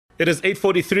It is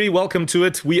 8:43. Welcome to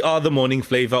it. We are the Morning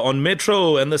Flavor on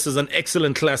Metro, and this is an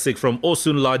excellent classic from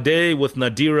Osun Lade with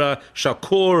Nadira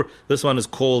Shakur. This one is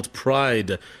called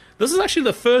Pride. This is actually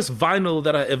the first vinyl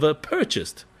that I ever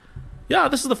purchased. Yeah,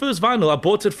 this is the first vinyl. I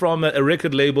bought it from a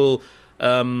record label,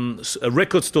 a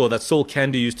record store that Soul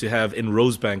Candy used to have in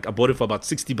Rosebank. I bought it for about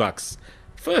 $60.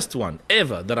 First one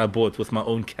ever that I bought with my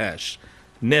own cash.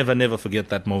 Never forget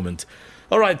that moment.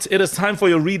 All right, it is time for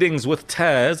your readings with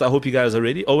Taz. I hope you guys are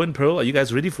ready. Owen, Pearl, are you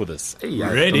guys ready for this? Hey,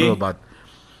 I ready. don't know about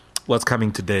what's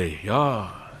coming today.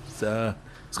 Yeah, it's going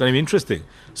to be interesting.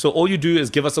 So all you do is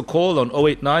give us a call on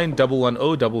 089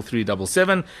 110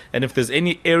 3377. And if there's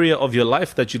any area of your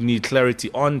life that you need clarity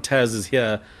on, Taz is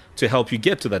here to help you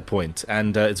get to that point.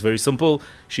 And it's very simple.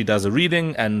 She does a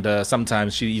reading, and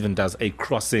sometimes she even does a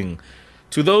crossing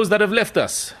to those that have left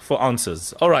us for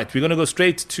answers. All right, we're going to go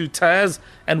straight to Taz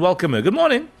and welcome her. Good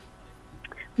morning.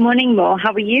 Morning, Mo.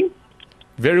 How are you?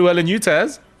 Very well, and you,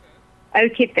 Taz?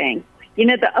 Okay, thanks. You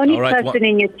know, the only person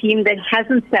in your team that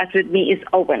hasn't sat with me is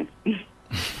Owen.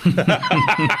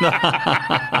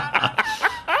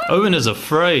 Owen is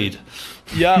afraid.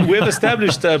 Yeah, we have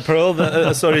established, Pearl,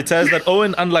 Taz, that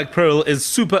Owen, unlike Pearl, is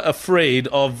super afraid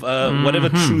of whatever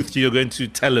truth you're going to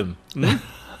tell him.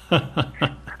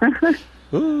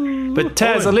 Ooh, but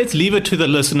Taz, let's leave it to the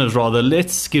listeners rather.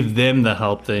 Let's give them the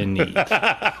help they need.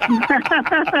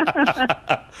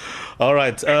 All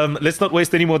right, let's not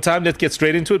waste any more time. Let's get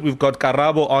straight into it. We've got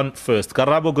Karabo on first.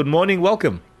 Karabo, good morning.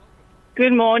 Welcome.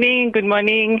 Good morning.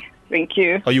 Thank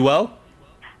you. Are you well?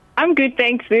 I'm good,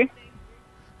 thanks, sir.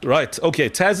 Right, okay.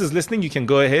 Taz is listening. You can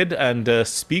go ahead and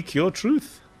speak your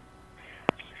truth.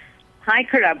 Hi,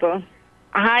 Karabo.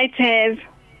 Hi, Taz.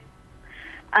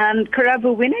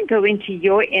 Karabo, when I go into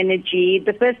your energy,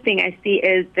 the first thing I see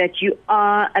is that you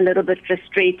are a little bit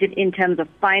frustrated in terms of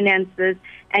finances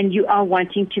and you are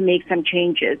wanting to make some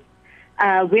changes.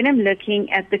 When I'm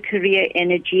looking at the career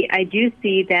energy, I do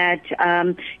see that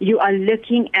you are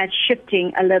looking at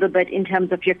shifting a little bit in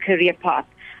terms of your career path.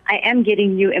 I am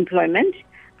getting new employment.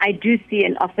 I do see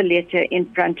an offer letter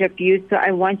in front of you, so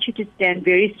I want you to stand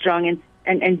very strong and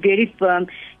very firm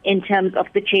in terms of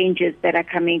the changes that are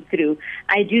coming through.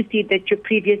 I do see that your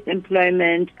previous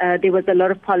employment, there was a lot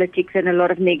of politics and a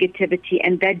lot of negativity,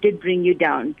 and that did bring you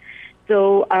down.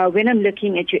 So when I'm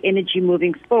looking at your energy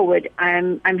moving forward,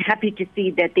 I'm happy to see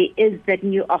that there is that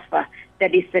new offer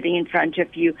that is sitting in front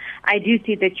of you. I do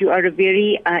see that you are a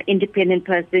very independent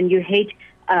person. You hate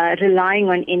relying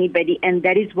on anybody, and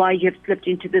that is why you have slipped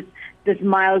into this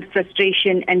mild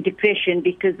frustration and depression,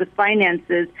 because the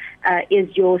finances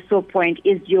is your sore point,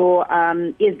 is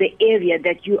the area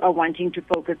that you are wanting to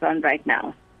focus on right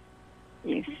now.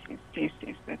 Yes,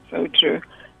 that's so true.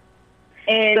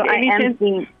 And so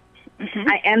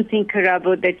I am seeing,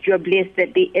 Karabo, that you're blessed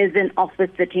that there is an offer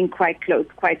sitting quite close,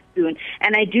 quite soon.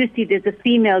 And I do see there's a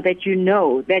female that you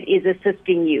know that is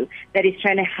assisting you, that is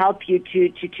trying to help you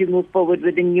to move forward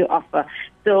with a new offer.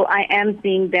 So I am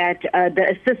seeing that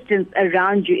the assistance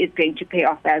around you is going to pay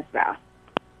off as well.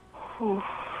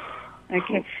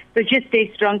 Okay. So just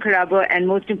stay strong, Karabo, and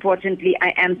most importantly,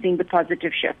 I am seeing the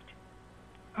positive shift.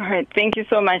 All right. Thank you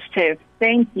so much, Tez.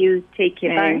 Thank you. Take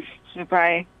care. Thanks.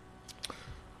 Bye.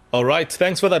 All right.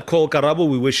 Thanks for that call, Karabo.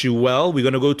 We wish you well. We're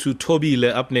going to go to Tobile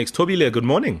up next. Tobile, good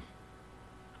morning.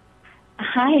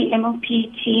 Hi, MOP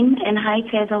team, and hi,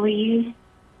 Tez. How are you?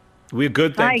 We're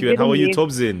good, thank you. And how are you,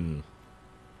 Tobzin?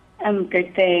 I'm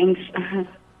good, thanks.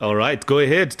 All right. Go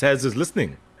ahead. Taz is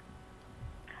listening.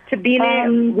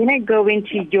 Tabile, when I go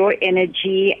into your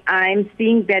energy, I'm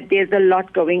seeing that there's a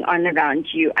lot going on around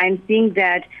you. I'm seeing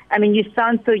that, you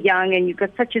sound so young and you've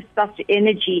got such a soft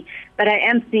energy, but I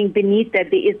am seeing beneath that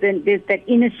there's that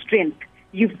inner strength.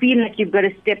 You feel like you've got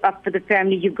to step up for the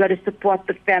family. You've got to support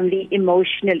the family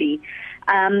emotionally.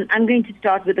 I'm going to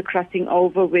start with the crossing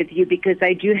over with you because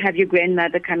I do have your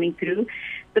grandmother coming through.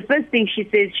 The first thing she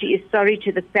says, she is sorry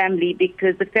to the family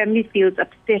because the family feels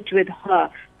upset with her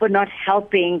for not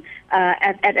helping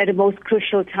at a most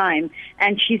crucial time.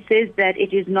 And she says that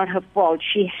it is not her fault.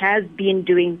 She has been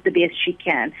doing the best she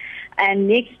can. And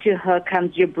next to her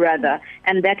comes your brother,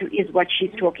 and that is what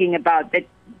she's talking about, that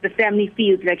the family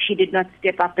feels like she did not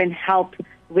step up and help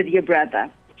with your brother.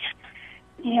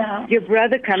 Yeah. Your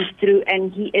brother comes through,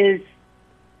 and he is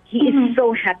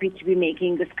so happy to be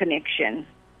making this connection.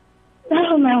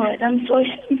 Oh, my word. I'm so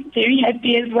very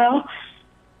happy as well.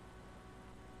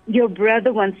 Your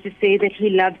brother wants to say that he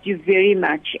loves you very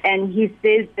much, and he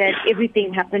says that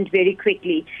everything happened very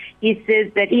quickly. He says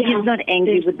that he's not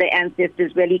angry with the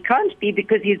ancestors. Well, he can't be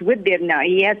because he's with them now.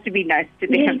 He has to be nice to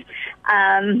them.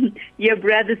 Your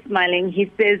brother's smiling. He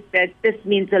says that this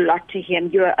means a lot to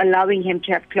him. You're allowing him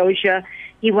to have closure.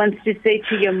 He wants to say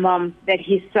to your mom that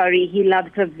he's sorry. He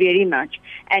loves her very much.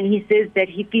 And he says that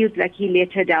he feels like he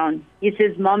let her down. He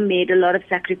says mom made a lot of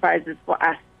sacrifices for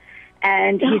us.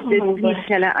 And he says, please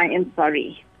tell her I am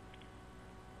sorry.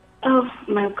 Oh,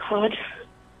 my God.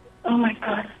 Oh, my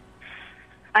God.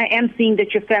 I am seeing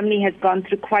that your family has gone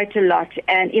through quite a lot.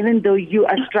 And even though you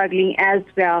are struggling as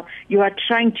well, you are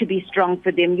trying to be strong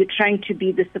for them. You're trying to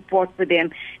be the support for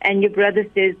them. And your brother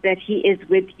says that he is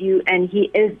with you and he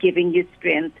is giving you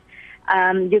strength.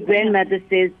 Your grandmother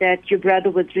says that your brother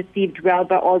was received well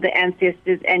by all the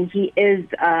ancestors and he is,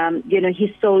 his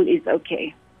soul is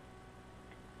okay.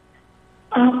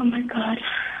 Oh, my God.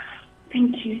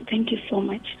 Thank you. Thank you so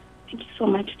much. Thank you so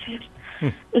much, Ted.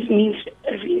 It means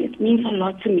a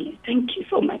lot to me. Thank you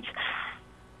so much.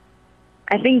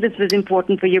 I think this was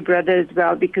important for your brother as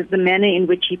well because the manner in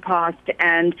which he passed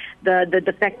and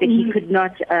the fact that he could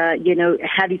not,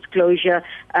 have his closure,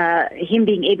 him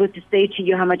being able to say to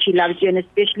you how much he loves you and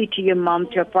especially to your mom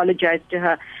to apologize to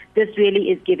her, this really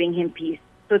is giving him peace.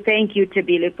 So thank you,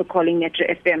 Tabile, for calling Metro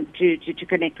FM to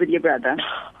connect with your brother.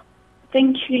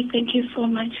 Thank you so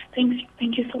much.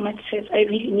 Thank you so much, Sis. I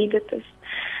really needed this.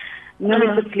 No,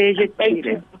 it's a pleasure,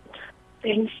 Tabile.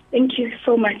 Thank you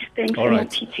so much. Thanks All for right.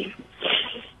 teaching.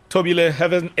 Tobile,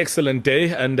 have an excellent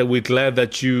day, and we're glad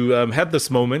that you had this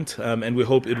moment, and we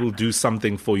hope it will do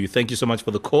something for you. Thank you so much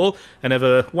for the call, and have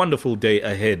a wonderful day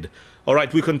ahead. All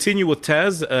right, we continue with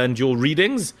Taz and your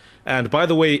readings. And by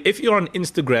the way, if you're on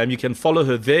Instagram, you can follow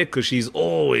her there because she's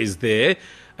always there.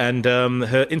 And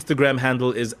her Instagram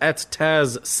handle is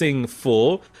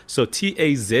 @TazSing4. So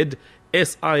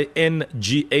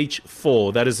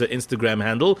TazSingh4. That is her Instagram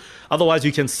handle. Otherwise,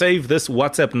 you can save this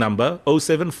WhatsApp number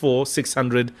 074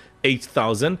 600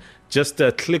 8000. Just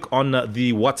click on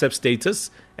the WhatsApp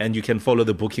status and you can follow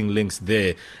the booking links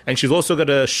there. And she's also got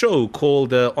a show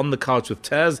called On the Couch with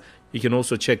Taz. You can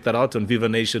also check that out on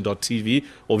vivanation.tv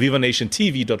or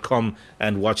vivationtv.com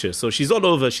and watch her. So she's all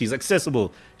over. She's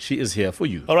accessible. She is here for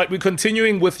you. All right, we're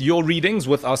continuing with your readings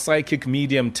with our psychic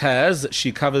medium Taz.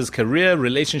 She covers career,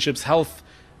 relationships, health,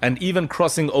 and even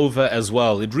crossing over as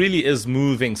well. It really is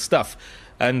moving stuff.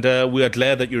 And we are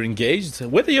glad that you're engaged,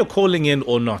 whether you're calling in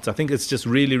or not. I think it's just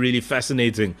really, really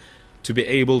fascinating to be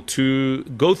able to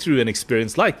go through an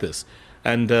experience like this.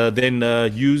 And then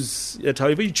use it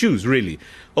however you choose, really.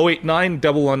 089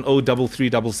 110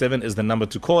 3377 is the number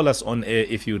to call us on air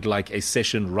if you'd like a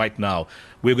session right now.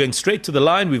 We're going straight to the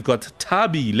line. We've got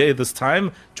Tabile this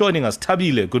time joining us.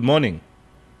 Tabile, good morning.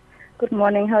 Good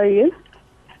morning. How are you?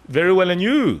 Very well, and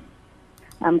you?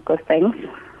 I'm good, thanks.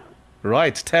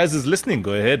 Right, Taz is listening.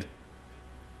 Go ahead.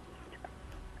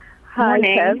 Hi,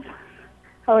 Morning. Taz.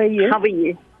 How are you? How are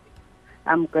you?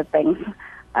 I'm good, thanks.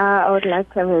 I would like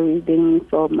to have a reading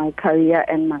for my career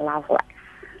and my love life.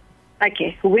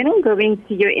 Okay, when I'm going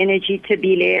to your energy,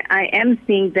 Tabile, I am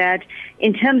seeing that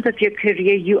in terms of your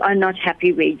career, you are not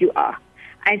happy where you are.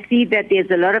 I see that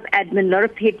there's a lot of admin, a lot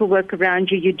of paperwork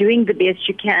around you. You're doing the best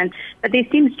you can, but there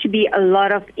seems to be a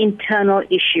lot of internal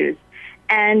issues.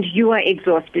 And you are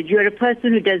exhausted. You're a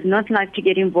person who does not like to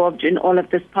get involved in all of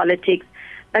this politics,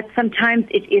 but sometimes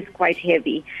it is quite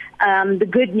heavy. The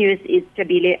good news is,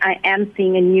 Tabile, I am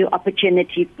seeing a new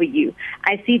opportunity for you.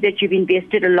 I see that you've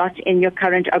invested a lot in your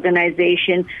current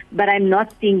organization, but I'm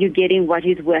not seeing you getting what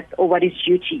is worth or what is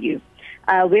due to you.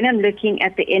 When I'm looking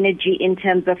at the energy in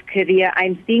terms of career,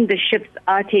 I'm seeing the shifts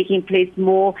are taking place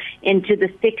more into the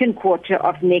second quarter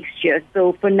of next year.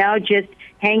 So for now, just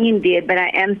hang in there, but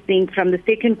I am seeing from the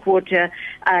second quarter,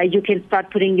 you can start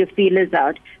putting your feelers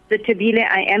out. So Tabile,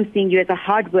 I am seeing you as a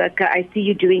hard worker. I see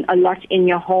you doing a lot in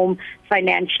your home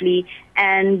financially,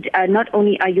 and not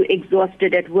only are you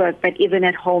exhausted at work, but even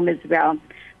at home as well.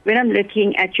 When I'm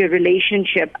looking at your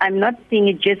relationship, I'm not seeing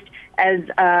it just as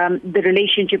the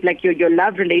relationship, like your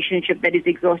love relationship that is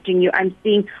exhausting you. I'm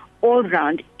seeing all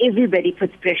round, everybody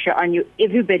puts pressure on you,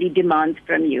 everybody demands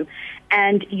from you,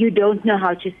 and you don't know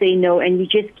how to say no, and you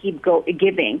just keep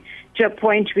giving to a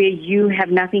point where you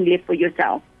have nothing left for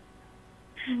yourself.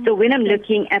 So when I'm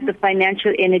looking at the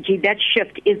financial energy, that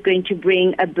shift is going to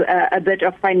bring a bit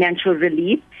of financial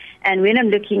relief. And when I'm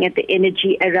looking at the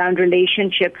energy around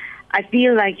relationship, I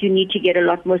feel like you need to get a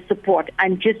lot more support.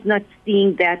 I'm just not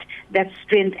seeing that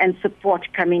strength and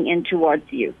support coming in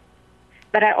towards you.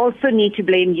 But I also need to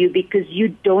blame you because you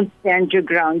don't stand your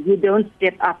ground. You don't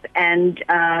step up and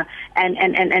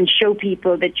show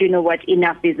people that, you know what,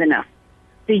 enough is enough.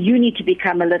 So you need to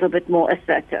become a little bit more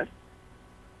assertive.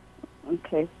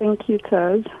 Okay, thank you,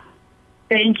 Taz.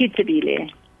 Thank you,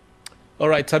 Tabile. All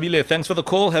right, Tabile, thanks for the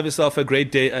call. Have yourself a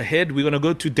great day ahead. We're going to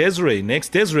go to Desiree next.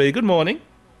 Desiree, good morning.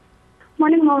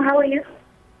 Morning, Mo. How are you?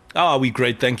 Ah, we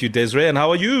great. Thank you, Desiree. And how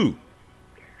are you?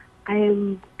 I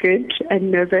am good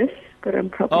and nervous, but I'm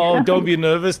probably Oh, don't be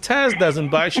nervous. Taz doesn't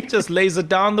bite. She just lays it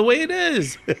down the way it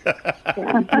is.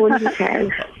 Morning,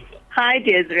 Taz. Hi,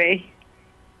 Desiree.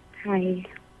 Hi.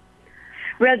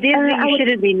 Well, Desiree, I you would-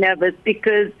 shouldn't be nervous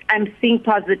because I'm seeing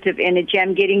positive energy.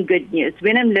 I'm getting good news.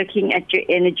 When I'm looking at your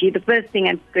energy, the first thing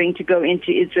I'm going to go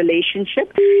into is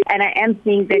relationship. And I am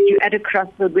seeing that you're at a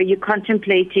crossroad where you're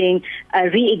contemplating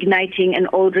reigniting an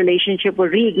old relationship or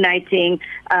reigniting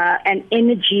an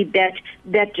energy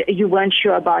that you weren't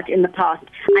sure about in the past.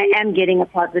 I am getting a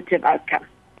positive outcome.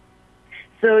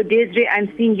 So, Desiree,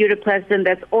 I'm seeing you're a person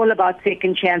that's all about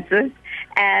second chances.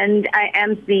 And I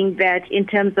am seeing that in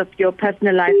terms of your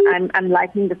personal life, I'm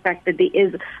liking the fact that there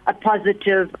is a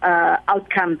positive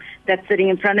outcome that's sitting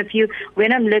in front of you.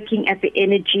 When I'm looking at the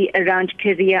energy around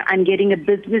career, I'm getting a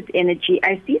business energy.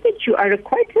 I see that you are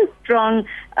quite a strong,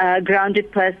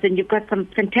 grounded person. You've got some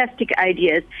fantastic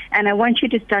ideas, and I want you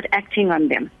to start acting on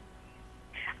them.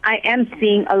 I am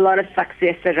seeing a lot of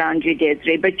success around you,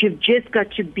 Desiree, but you've just got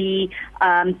to be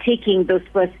taking those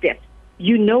first steps.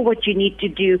 You know what you need to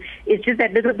do. It's just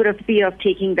that little bit of fear of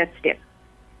taking that step.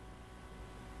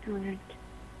 All right.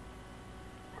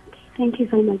 Thank you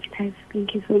so much, Taz.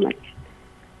 Thank you so much.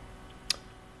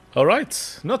 All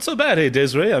right. Not so bad, hey,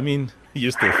 Desiree. I mean,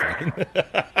 you're still fine.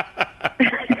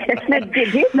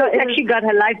 Desiree actually got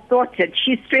her life sorted.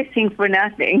 She's stressing for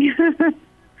nothing.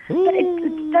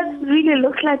 It does really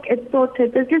look like it's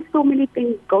sorted. There's just so many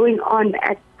things going on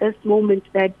at this moment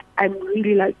that I'm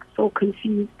really so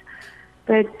confused.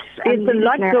 But there's a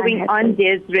lot going on,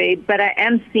 Desiree, but I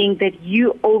am seeing that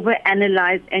you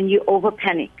overanalyze and you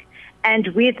overpanic. And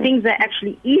where things are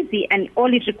actually easy and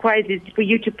all it requires is for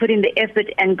you to put in the effort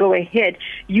and go ahead,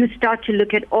 you start to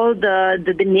look at all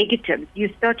the negatives.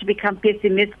 You start to become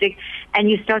pessimistic and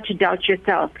you start to doubt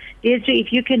yourself. Desiree,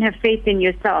 if you can have faith in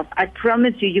yourself, I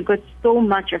promise you, you've got so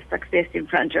much of success in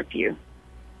front of you.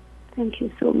 Thank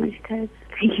you so much, Taz.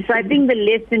 So I think the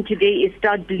lesson today is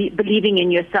start believing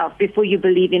in yourself before you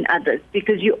believe in others,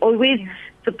 because you're always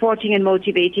supporting and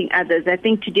motivating others. I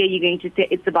think today you're going to say,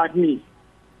 it's about me.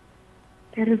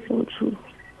 That is so true.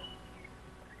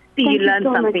 See, Thank you you learn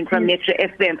so something much, from Tia. Metro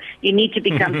FM. You need to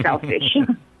become selfish.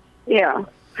 Yeah.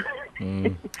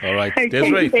 All right. Okay,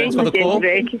 Desiree, thanks for the call.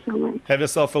 Desiree. Thank you so much. Have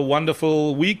yourself a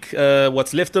wonderful week,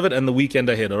 what's left of it, and the weekend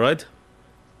ahead, all right?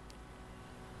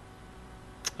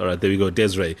 All right, there we go,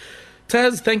 Desiree.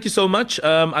 Taz, thank you so much.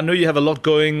 I know you have a lot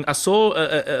going. I saw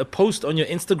a post on your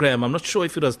Instagram. I'm not sure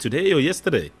if it was today or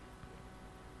yesterday.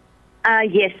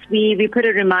 Yes, we put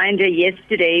a reminder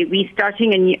yesterday.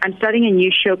 I'm starting a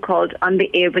new show called On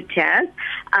the Air with Taz.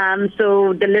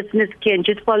 So the listeners can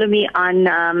just follow me on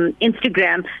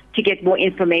Instagram to get more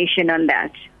information on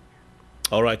that.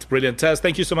 All right, brilliant. Taz,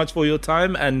 thank you so much for your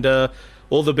time and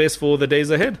all the best for the days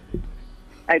ahead.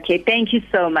 Okay, thank you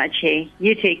so much. Hey,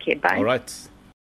 you take care. Bye. All right.